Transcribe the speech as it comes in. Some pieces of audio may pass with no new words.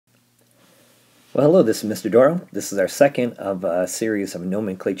Well, hello, this is Mr. Doro. This is our second of a series of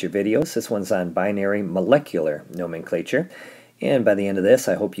nomenclature videos. This one's on binary molecular nomenclature. And by the end of this,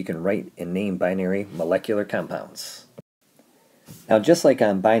 I hope you can write and name binary molecular compounds. Now, just like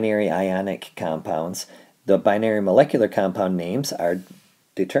on binary ionic compounds, the binary molecular compound names are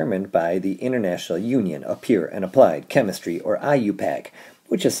determined by the International Union of Pure and Applied Chemistry, or IUPAC,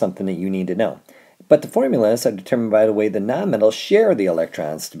 which is something that you need to know. But the formulas are determined by the way the nonmetals share the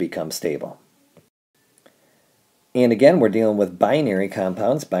electrons to become stable. And again, we're dealing with binary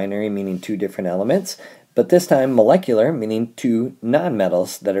compounds, binary meaning two different elements, but this time molecular meaning two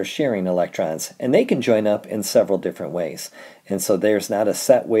nonmetals that are sharing electrons. And they can join up in several different ways. And so there's not a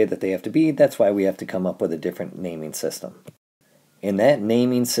set way that they have to be. That's why we have to come up with a different naming system. And that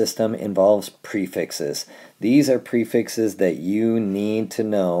naming system involves prefixes. These are prefixes that you need to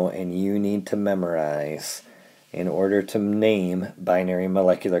know and you need to memorize in order to name binary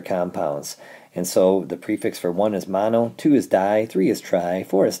molecular compounds. And so the prefix for 1 is mono, 2 is di, 3 is tri,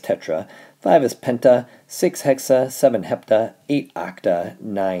 4 is tetra, 5 is penta, 6 hexa, 7 hepta, 8 octa,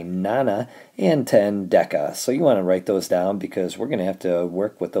 9 nona, and 10 deca. So you want to write those down because we're going to have to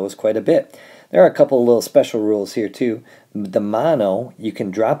work with those quite a bit. There are a couple of little special rules here too. The mono, you can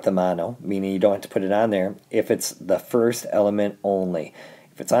drop the mono, meaning you don't have to put it on there, if it's the first element only.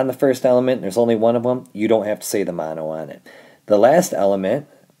 If it's on the first element and there's only one of them, you don't have to say the mono on it. The last element,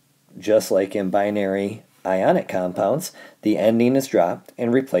 just like in binary ionic compounds, the ending is dropped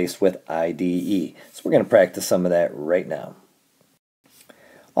and replaced with IDE. So we're going to practice some of that right now.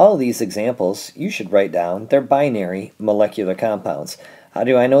 All of these examples you should write down. They're binary molecular compounds. How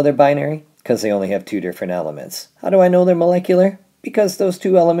do I know they're binary? Because they only have two different elements. How do I know they're molecular? Because those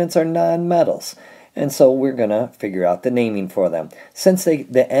two elements are nonmetals. And so we're going to figure out the naming for them. Since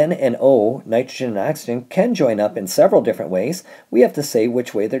the N and O, nitrogen and oxygen, can join up in several different ways, we have to say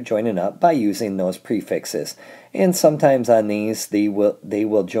which way they're joining up by using those prefixes. And sometimes on these, they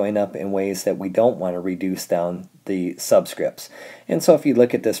will join up in ways that we don't want to reduce down the subscripts. And so if you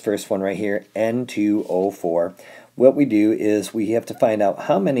look at this first one right here, N2O4, what we do is we have to find out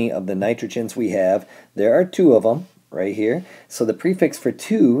how many of the nitrogens we have. There are two of them right here. So the prefix for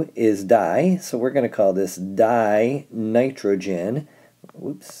 2 is di, so we're going to call this dinitrogen.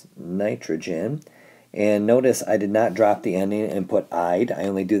 Oops, nitrogen. And notice I did not drop the ending and put "ide." I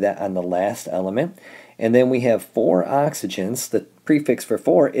only do that on the last element. And then we have 4 oxygens. The prefix for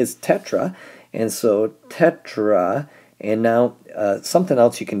 4 is tetra, and so tetra. And now something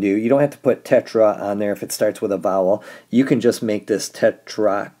else you can do, you don't have to put tetra on there if it starts with a vowel. You can just make this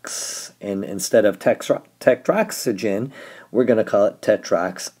tetrox, and instead of tetroxygen, we're going to call it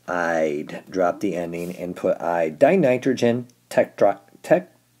tetroxide. Drop the ending and put "ide." Dinitrogen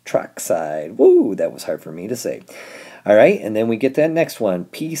tetroxide. Woo, that was hard for me to say. All right, and then we get that next one,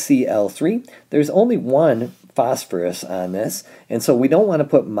 PCl3. There's only one phosphorus on this, and so we don't want to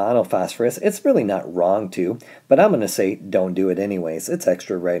put monophosphorus. It's really not wrong to, but I'm going to say don't do it anyways. It's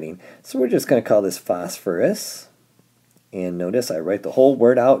extra writing. So we're just going to call this phosphorus. And notice I write the whole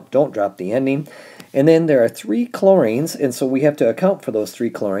word out, don't drop the ending. And then there are 3 chlorines, and so we have to account for those 3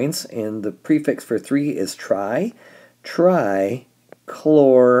 chlorines, and the prefix for 3 is tri, trichloride.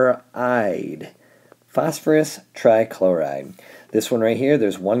 Phosphorus trichloride. This one right here,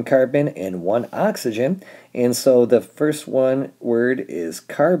 there's 1 carbon and 1 oxygen, and so the first one word is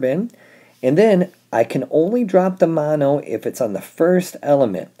carbon, and then I can only drop the mono if it's on the first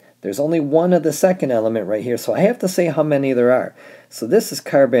element. There's only one of the second element right here, so I have to say how many there are. So this is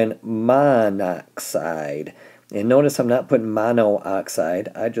carbon monoxide, and notice I'm not putting monoxide.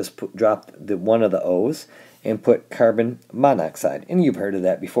 I just dropped one of the O's and put carbon monoxide, and you've heard of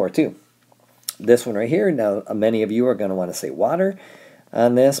that before too. This one right here, now many of you are going to want to say water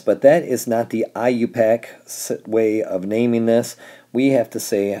on this, but that is not the IUPAC way of naming this. We have to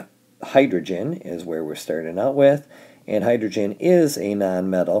say hydrogen is where we're starting out with, and hydrogen is a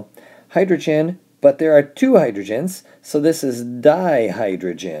nonmetal. Hydrogen, but there are 2 hydrogens, so this is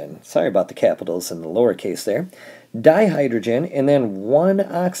dihydrogen. Sorry about the capitals and the lowercase there. Dihydrogen, and then 1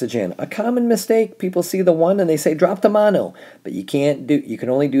 oxygen. A common mistake, people see the 1 and they say drop the mono, but you can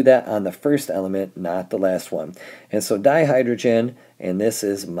only do that on the first element, not the last one. And so dihydrogen, and this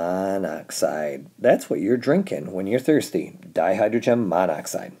is monoxide. That's what you're drinking when you're thirsty, dihydrogen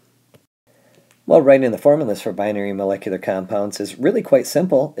monoxide. Well, writing the formulas for binary molecular compounds is really quite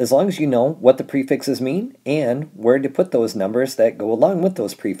simple as long as you know what the prefixes mean and where to put those numbers that go along with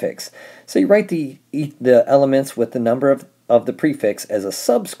those prefixes. So you write the elements with the number of the prefix as a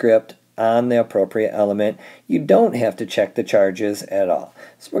subscript on the appropriate element. You don't have to check the charges at all.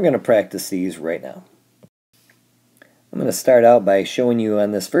 So we're going to practice these right now. I'm going to start out by showing you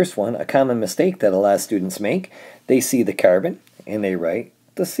on this first one a common mistake that a lot of students make. They see the carbon and they write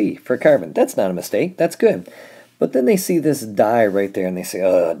the C for carbon. That's not a mistake, that's good. But then they see this di right there and they say,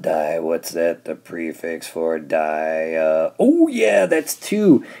 oh, di, what's that, the prefix for di? Oh yeah, that's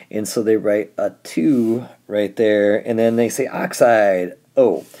 2. And so they write a 2 right there, and then they say oxide,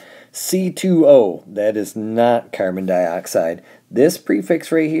 O. C2O, that is not carbon dioxide. This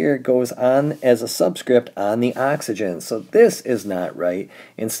prefix right here goes on as a subscript on the oxygen, so this is not right.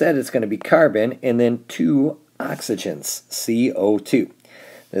 Instead, it's going to be carbon and then 2 oxygens, CO2.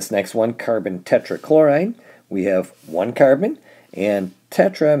 This next one, carbon tetrachloride, we have 1 carbon, and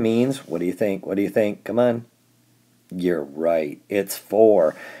tetra means, what do you think? What do you think? Come on. You're right, it's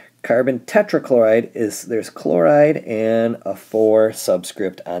 4. Carbon tetrachloride is, there's chloride and a 4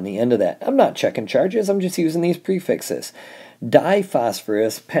 subscript on the end of that. I'm not checking charges, I'm just using these prefixes.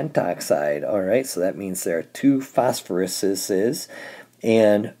 Diphosphorus pentoxide, all right, so that means there are 2 phosphoruses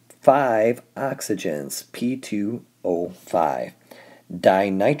and 5 oxygens, P2O5.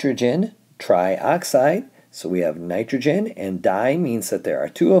 Dinitrogen trioxide, so we have nitrogen, and di means that there are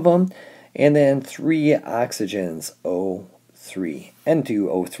 2 of them, and then 3 oxygens, O3,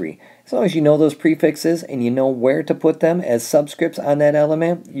 N2O3. As long as you know those prefixes and you know where to put them as subscripts on that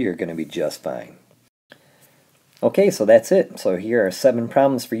element, you're going to be just fine. Okay, so that's it. So here are 7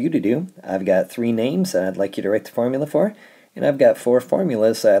 problems for you to do. I've got 3 names that I'd like you to write the formula for, and I've got 4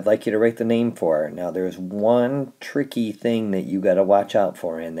 formulas that I'd like you to write the name for. Now there's one tricky thing that you got to watch out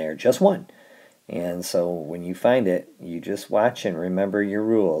for in there, just one. And so when you find it, you just watch and remember your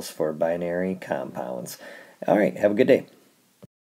rules for binary compounds. All right, have a good day.